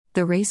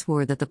The race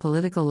war that the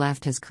political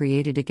left has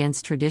created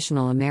against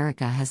traditional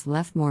America has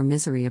left more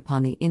misery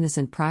upon the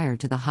innocent prior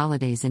to the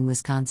holidays in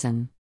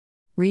Wisconsin.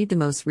 Read the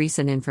most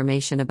recent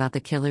information about the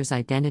killer's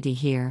identity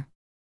here.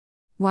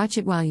 Watch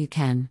it while you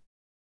can.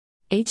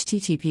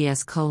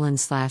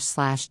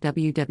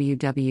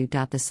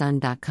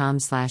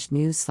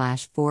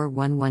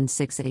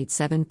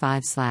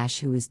 https://www.thesun.com/news/4116875/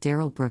 Who is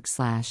Darrell Brooks/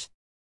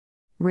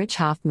 Rich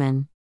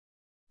Hoffman.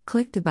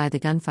 Click to buy the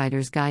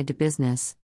Gunfighter's Guide to Business.